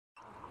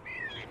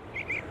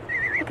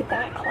Look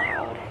at that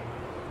cloud.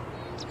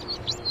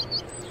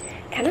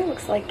 Kind of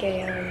looks like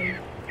a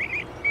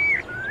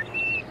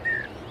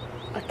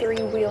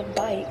three-wheeled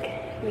bike.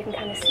 You can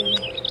kind of see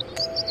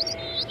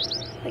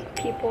like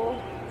people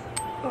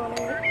on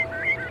it.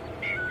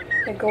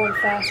 They're going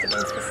fast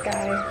against the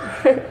sky.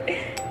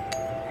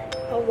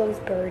 All those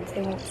birds,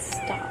 they won't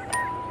stop.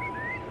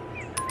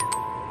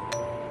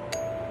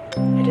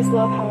 I just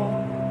love how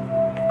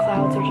the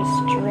clouds are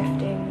just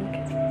drifting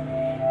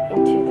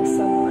into the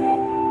sunlight.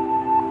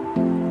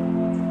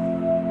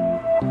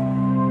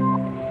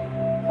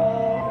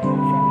 All from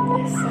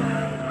this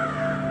side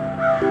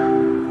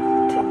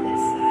to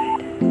this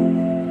side.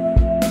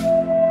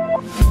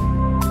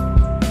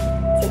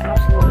 It's an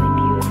absolutely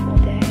beautiful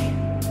day.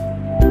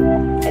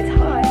 It's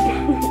hot,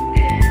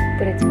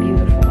 but it's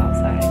beautiful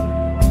outside.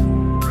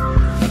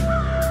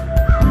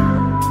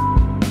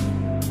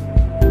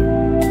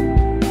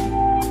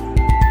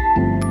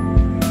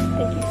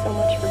 Thank you so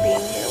much for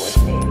being here with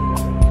me.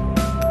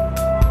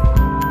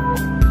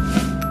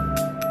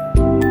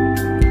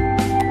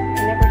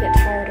 I never get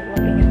tired of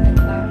looking at the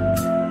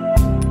clouds.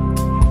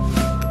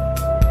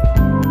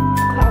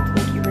 Clouds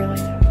make you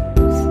realize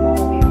how small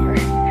we are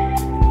in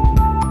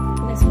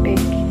this big,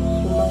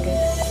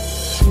 humongous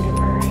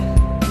universe.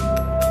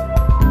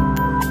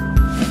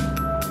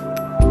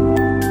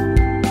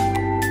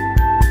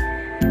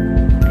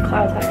 The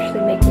clouds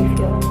actually make me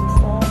feel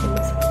small in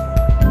this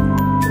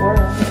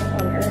world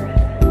on Earth.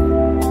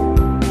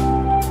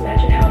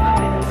 Imagine how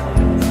high those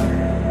clouds are.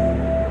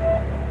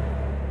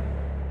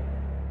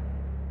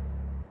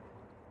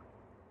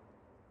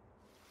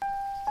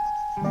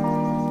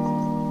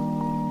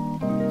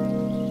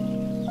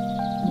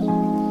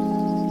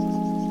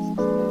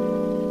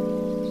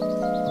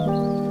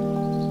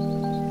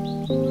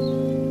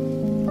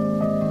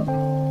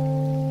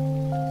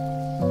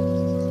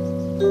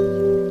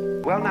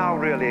 Well, now,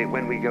 really,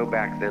 when we go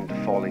back then to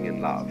falling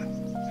in love,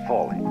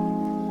 falling,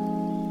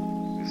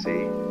 you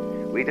see,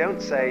 we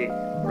don't say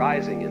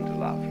rising into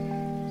love.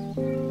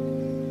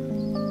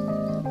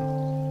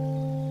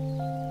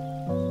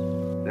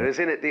 There is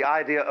in it the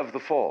idea of the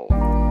fall.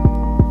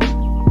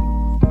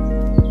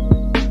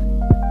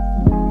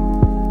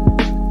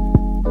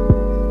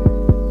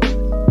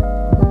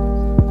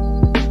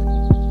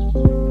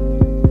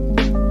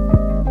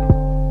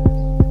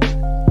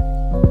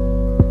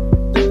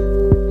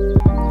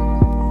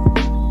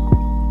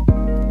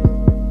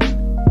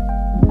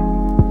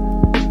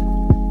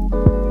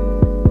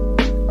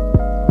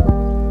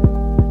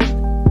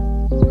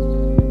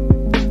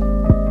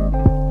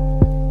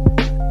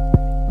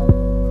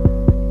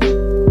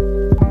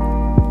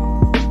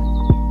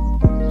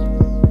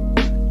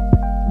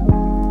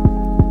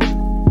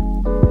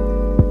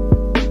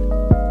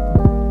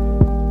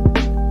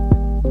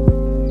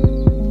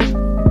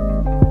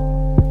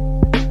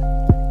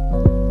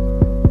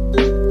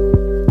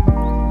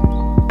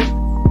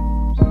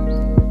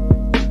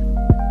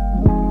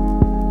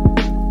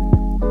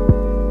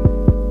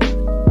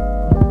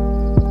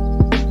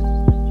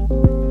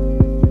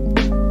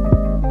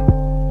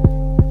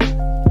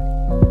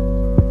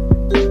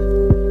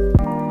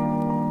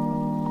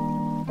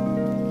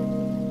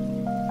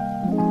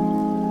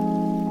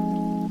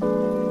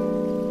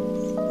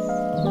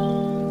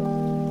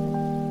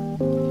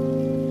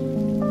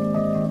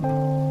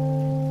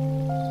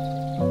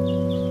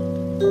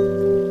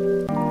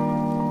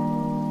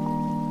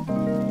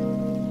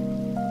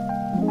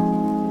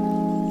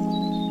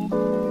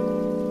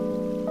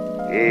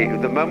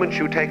 The moment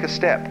you take a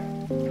step,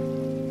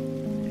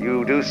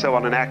 you do so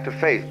on an act of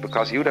faith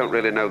because you don't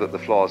really know that the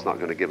floor is not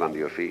going to give under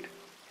your feet.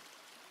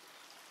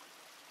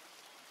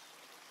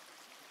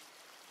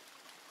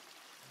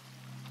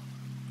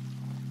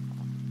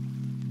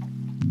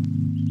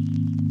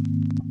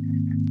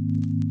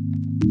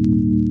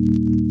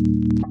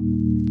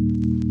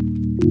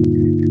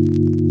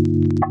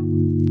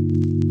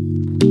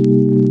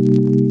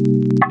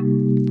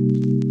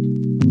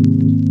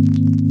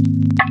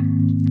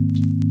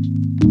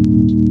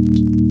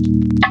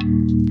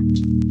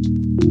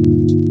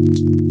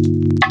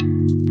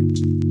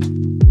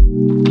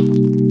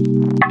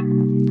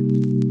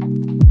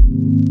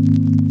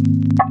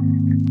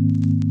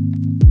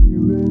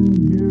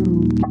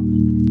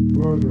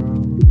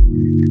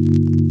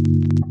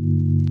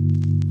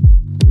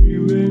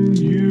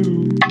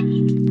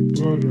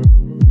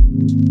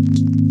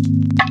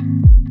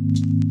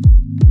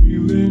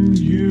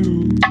 Feeling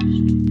used,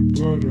 but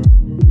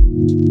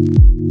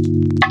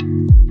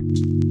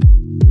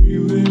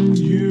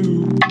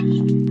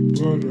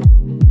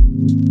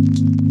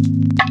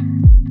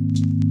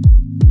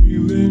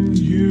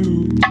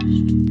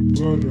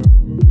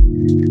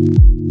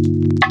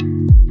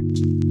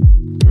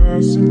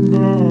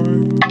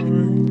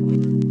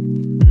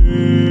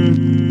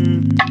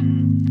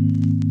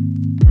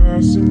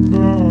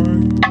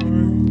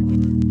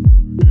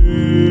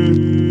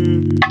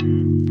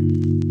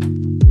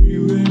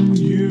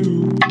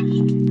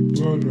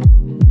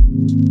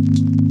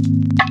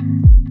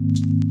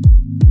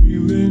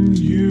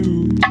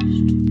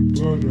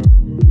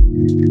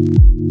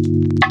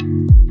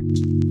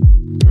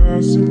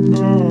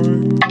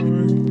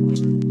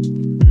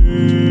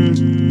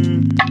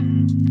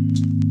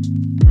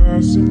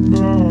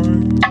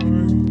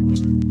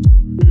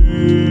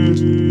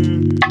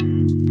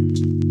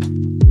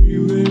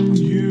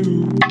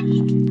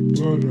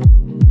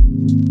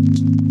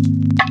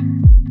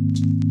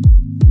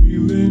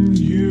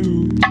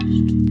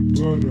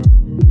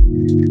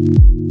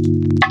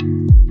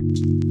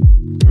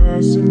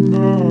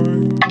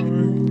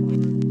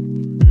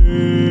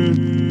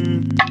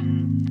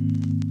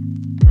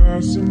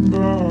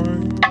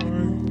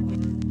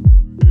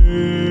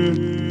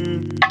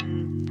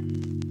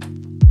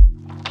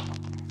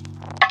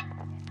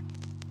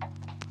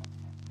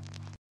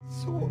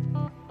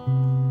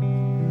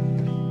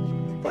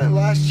my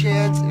last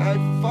chance, and I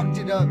fucked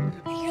it up.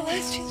 Your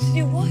last chance to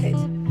do what?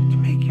 To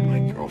make you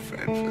my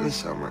girlfriend for the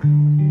summer.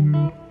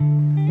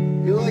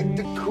 You're like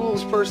the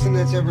coolest person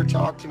that's ever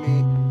talked to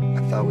me.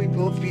 I thought we'd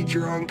both be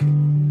drunk.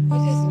 What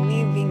does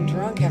me being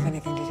drunk have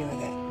anything to do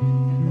with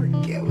it?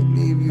 Or get with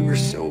me if you were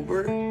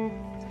sober.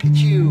 Look at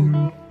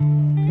you.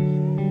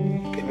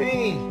 Look at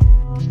me.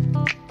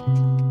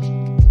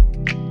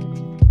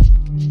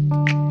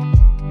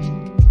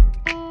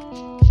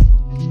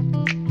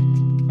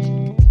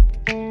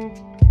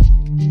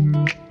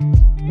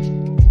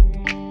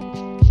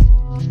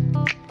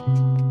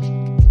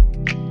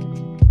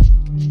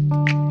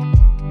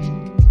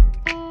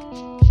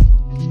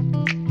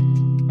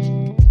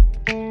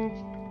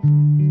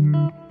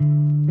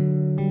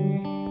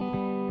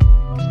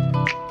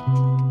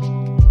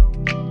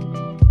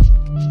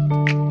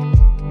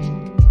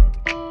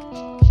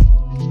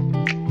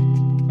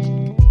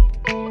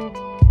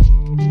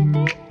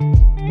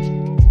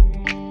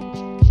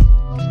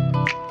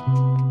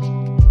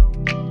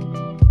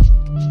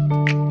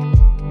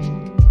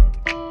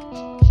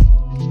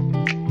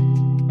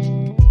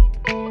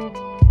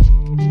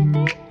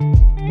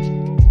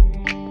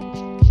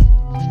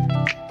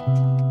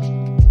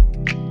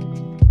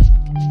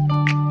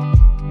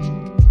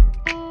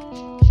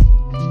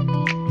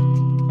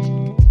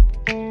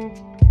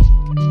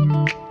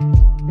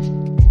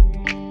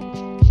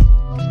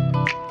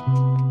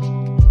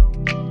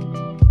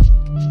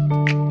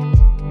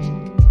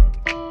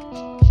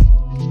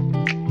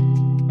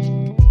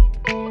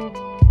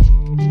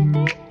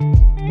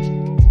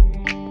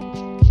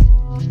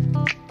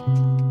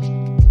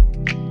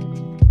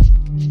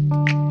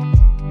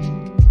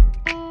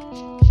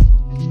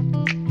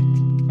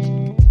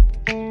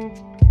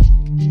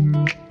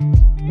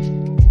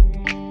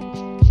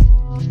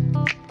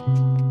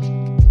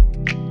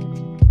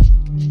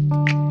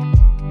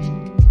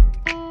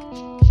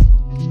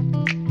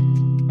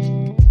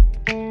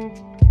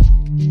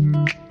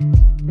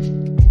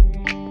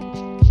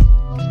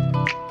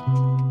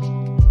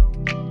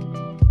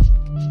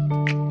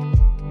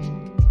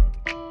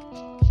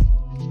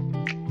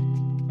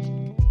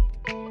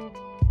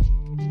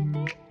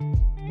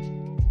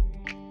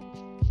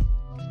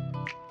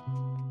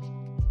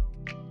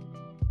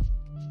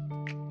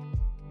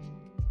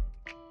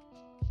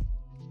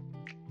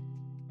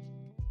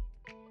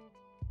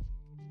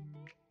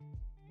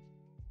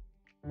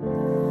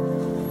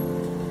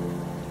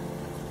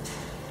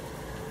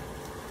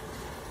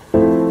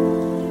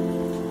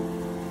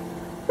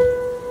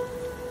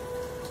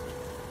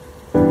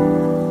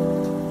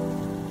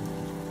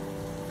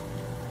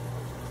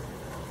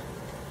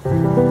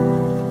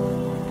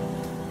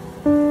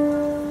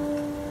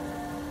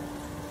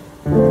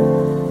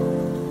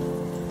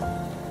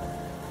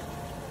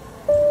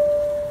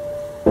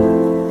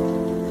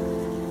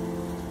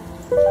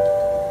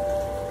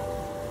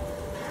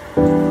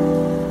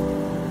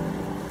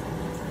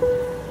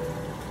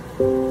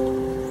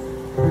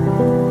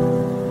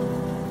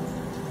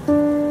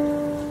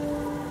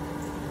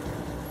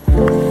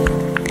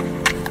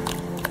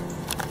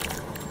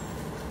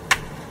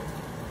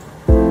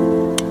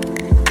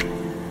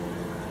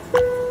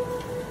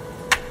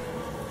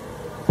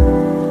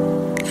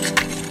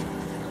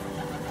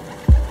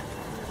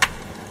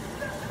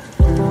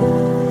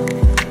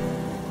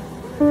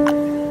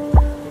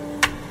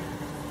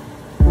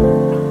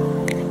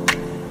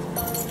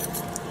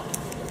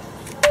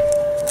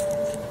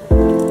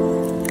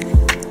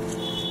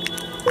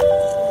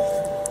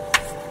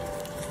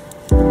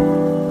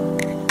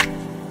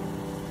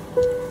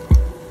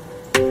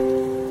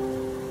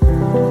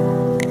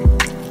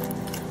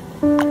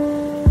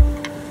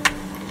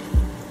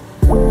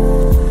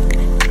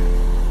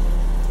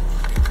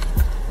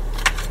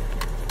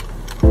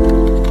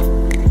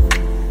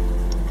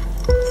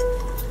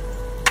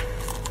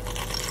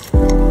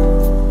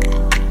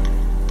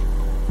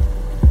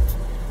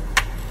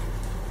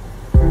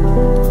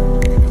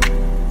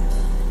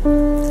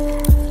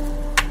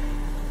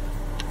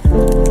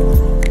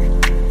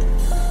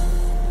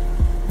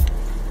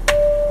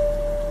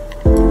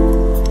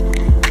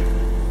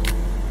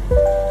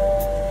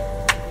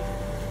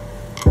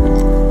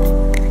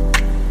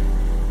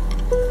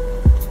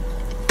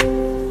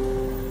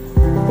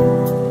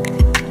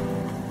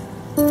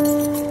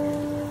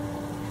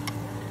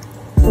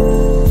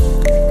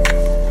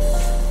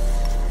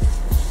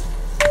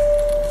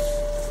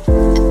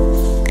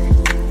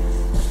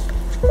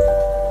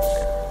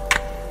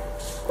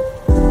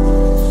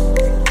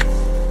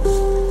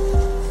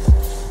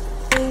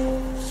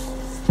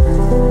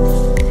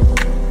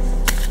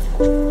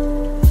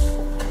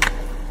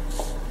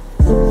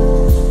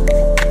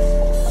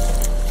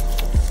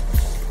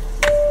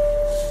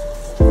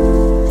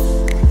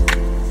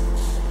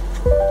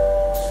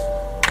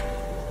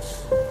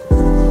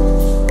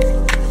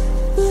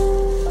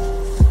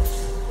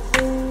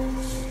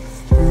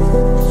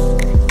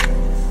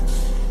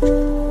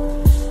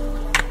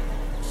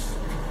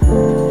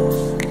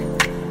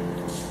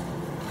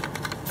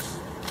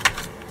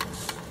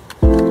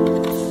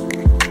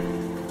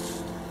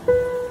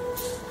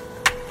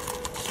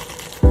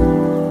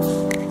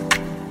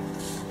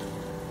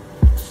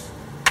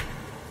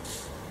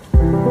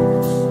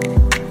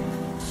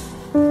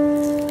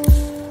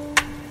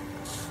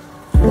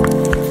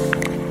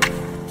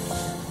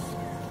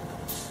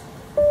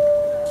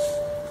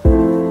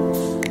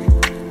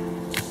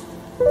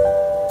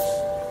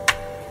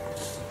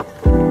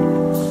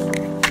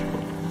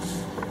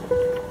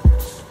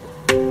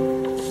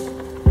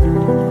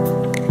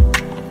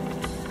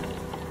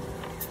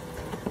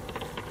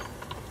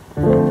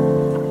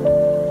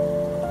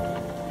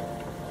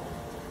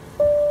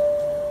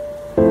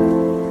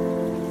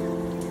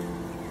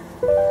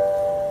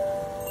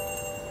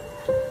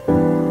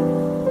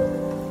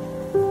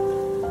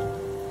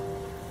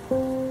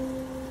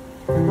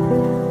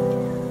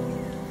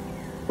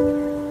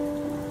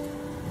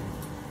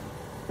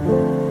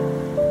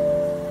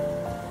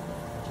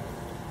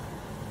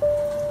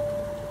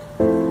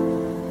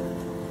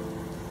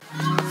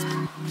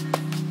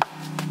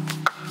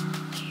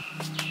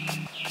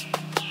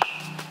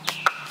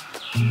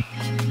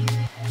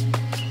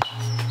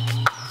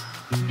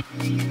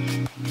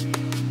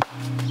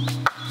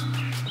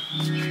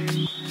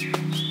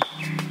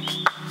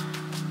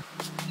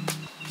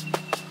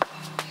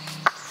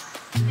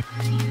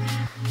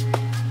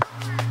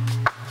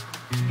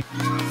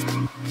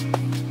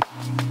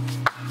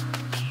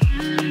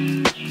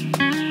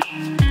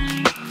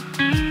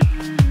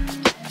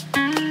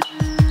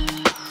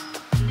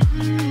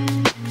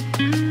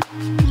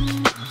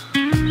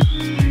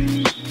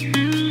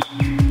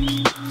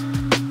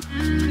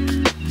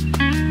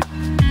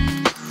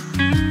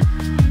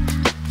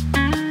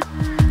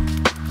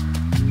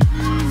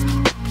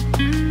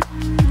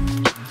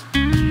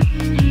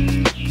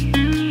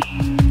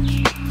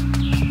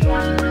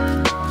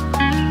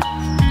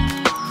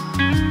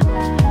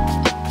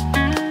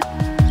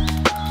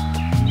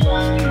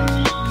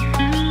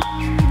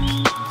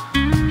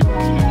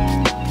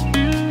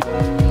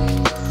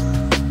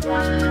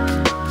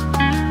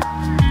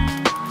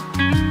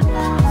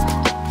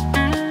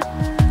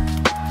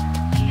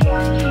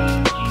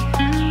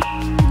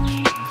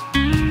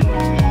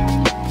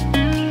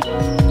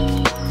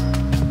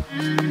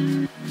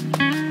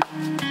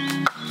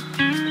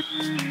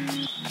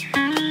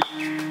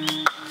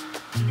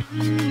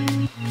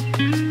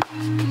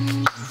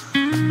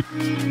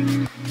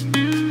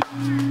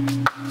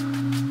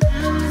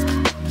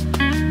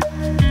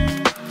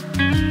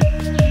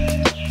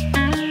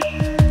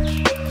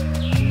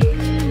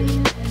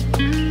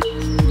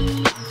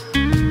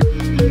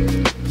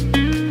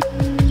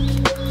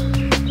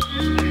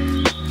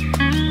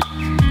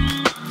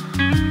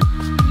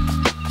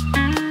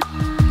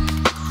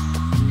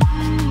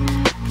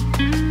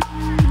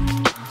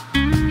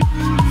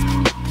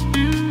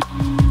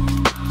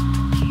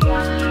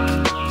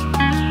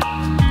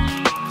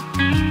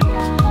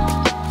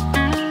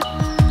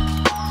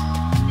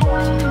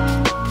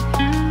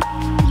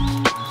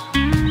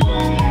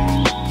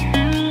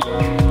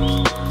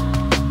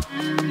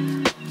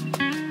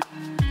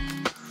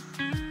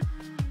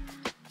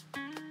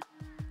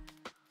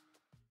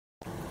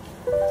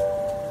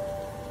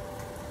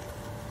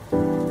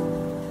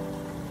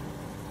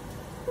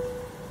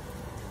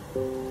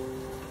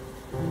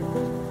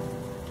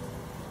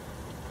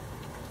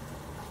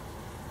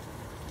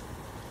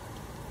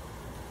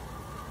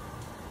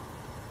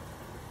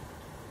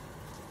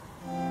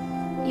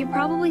 You're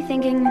probably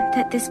thinking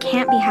that this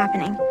can't be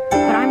happening,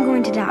 but I'm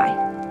going to die.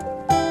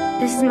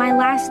 This is my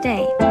last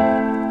day.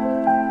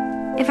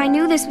 If I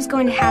knew this was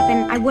going to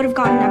happen, I would have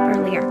gotten up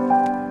earlier.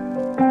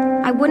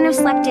 I wouldn't have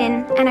slept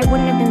in, and I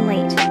wouldn't have been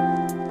late.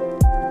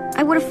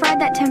 I would have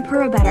fried that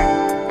tempura better,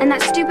 and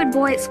that stupid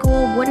boy at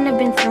school wouldn't have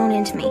been thrown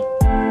into me.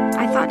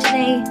 I thought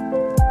today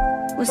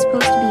was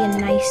supposed to be a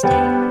nice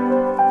day.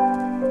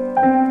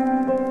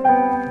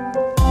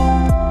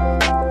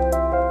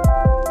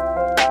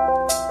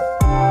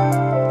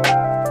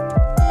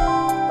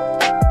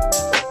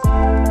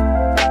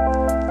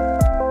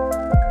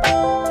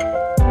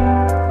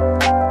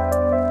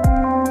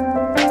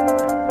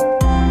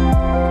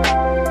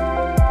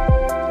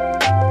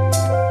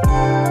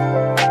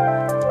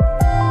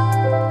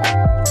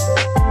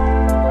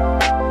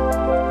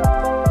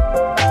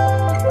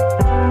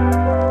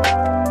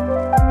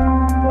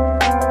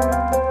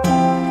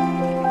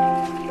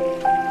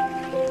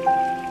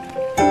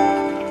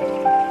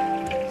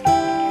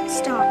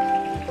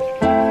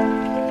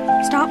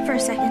 Stop for a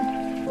second.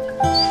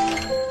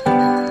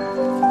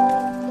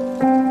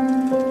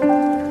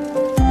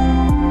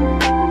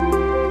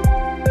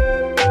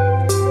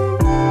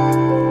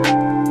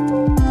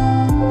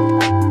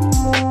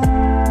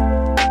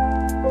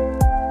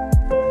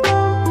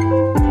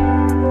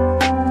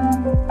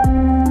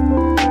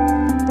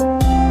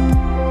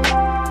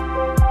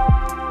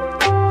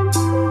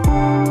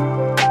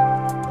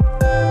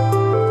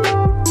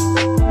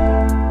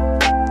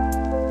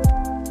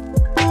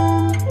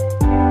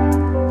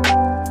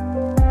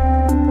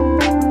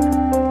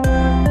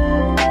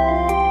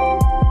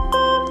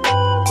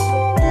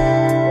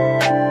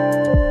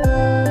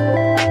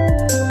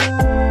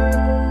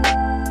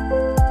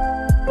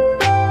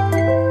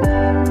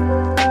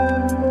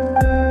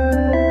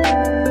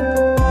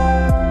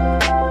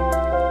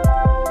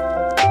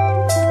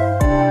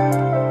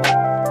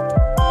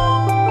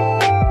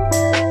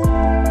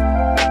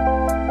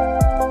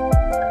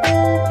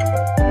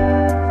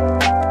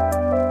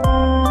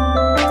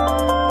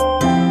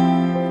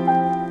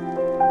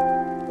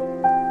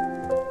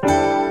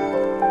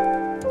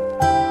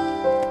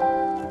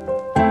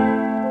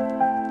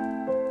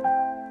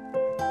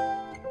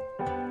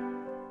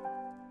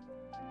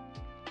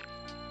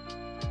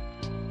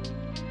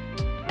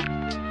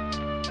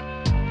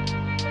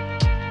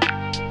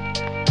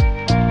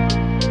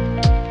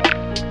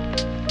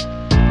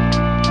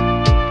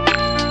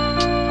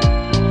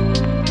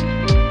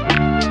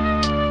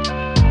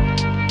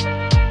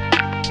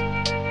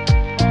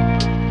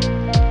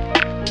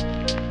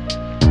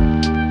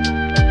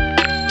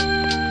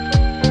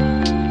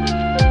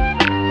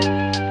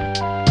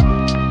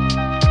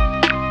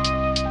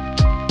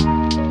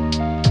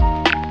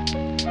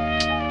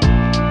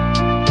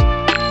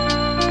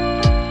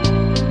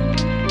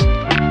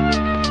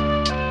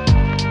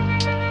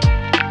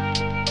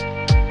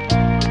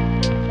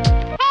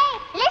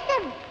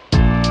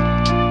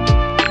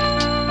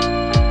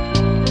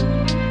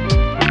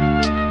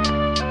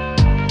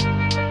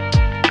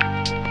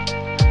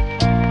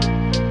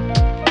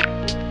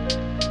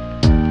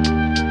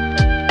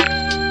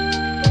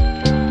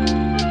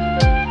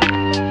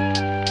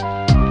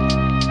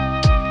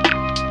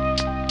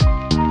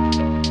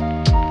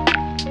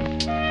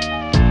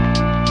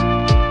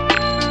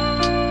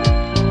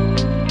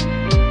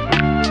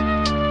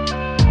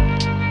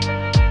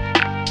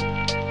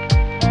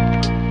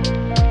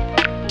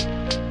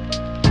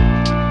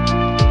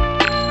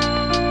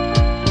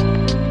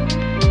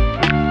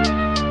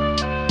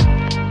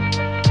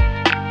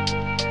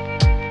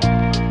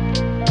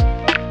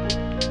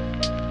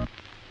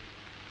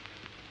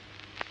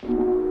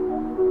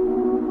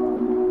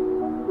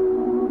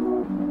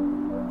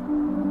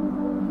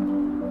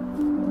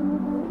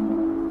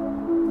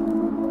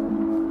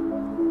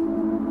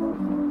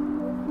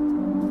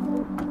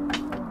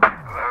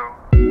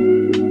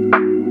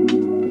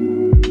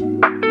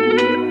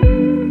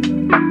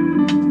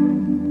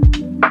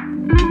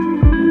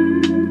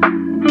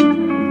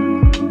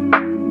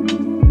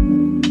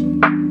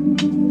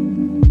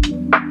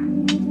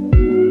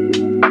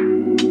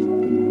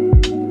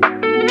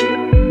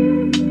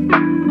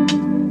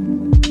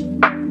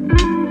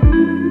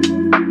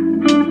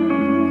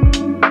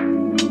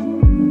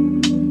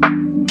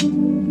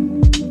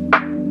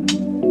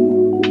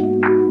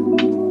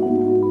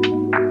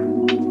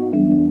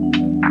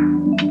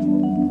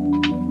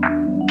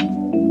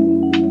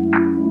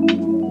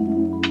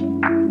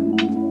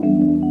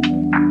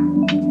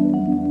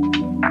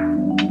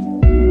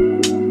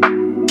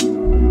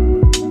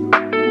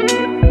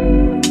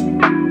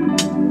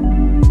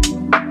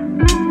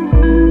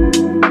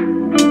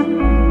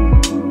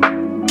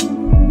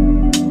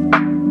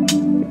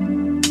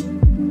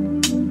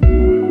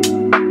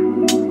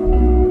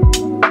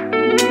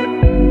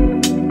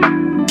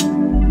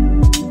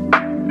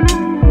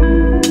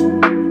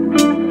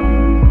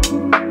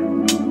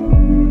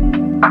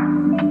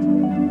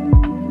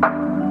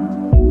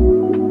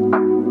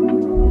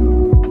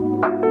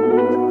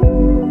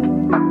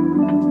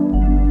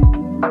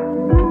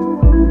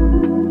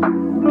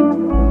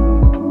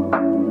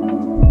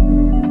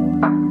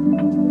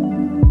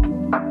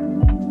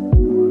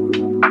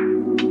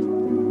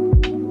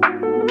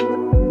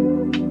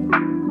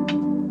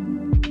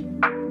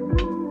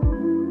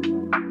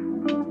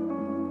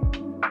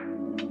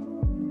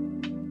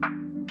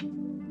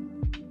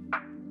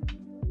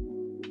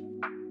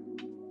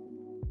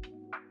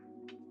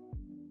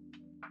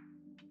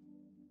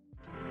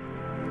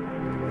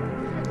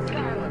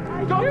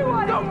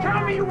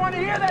 me you want to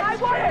hear that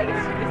shit!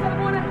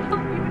 I want to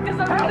help you because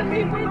I want to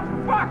be with you.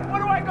 Fuck, what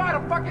do I got?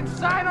 A fucking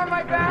sign on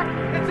my back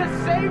that says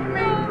save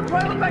me? Do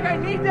I look like I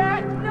need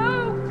that?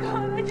 No,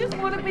 God, I just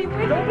want to be with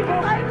you Don't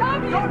because I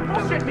love you. Don't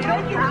bullshit me!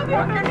 Don't you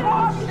fucking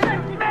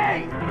bullshit me!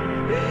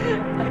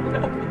 I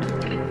love you.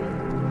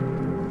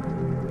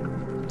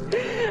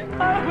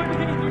 I want to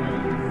hear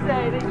you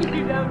say that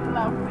you don't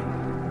love me.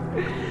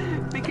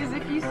 Because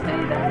if you say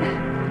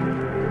that,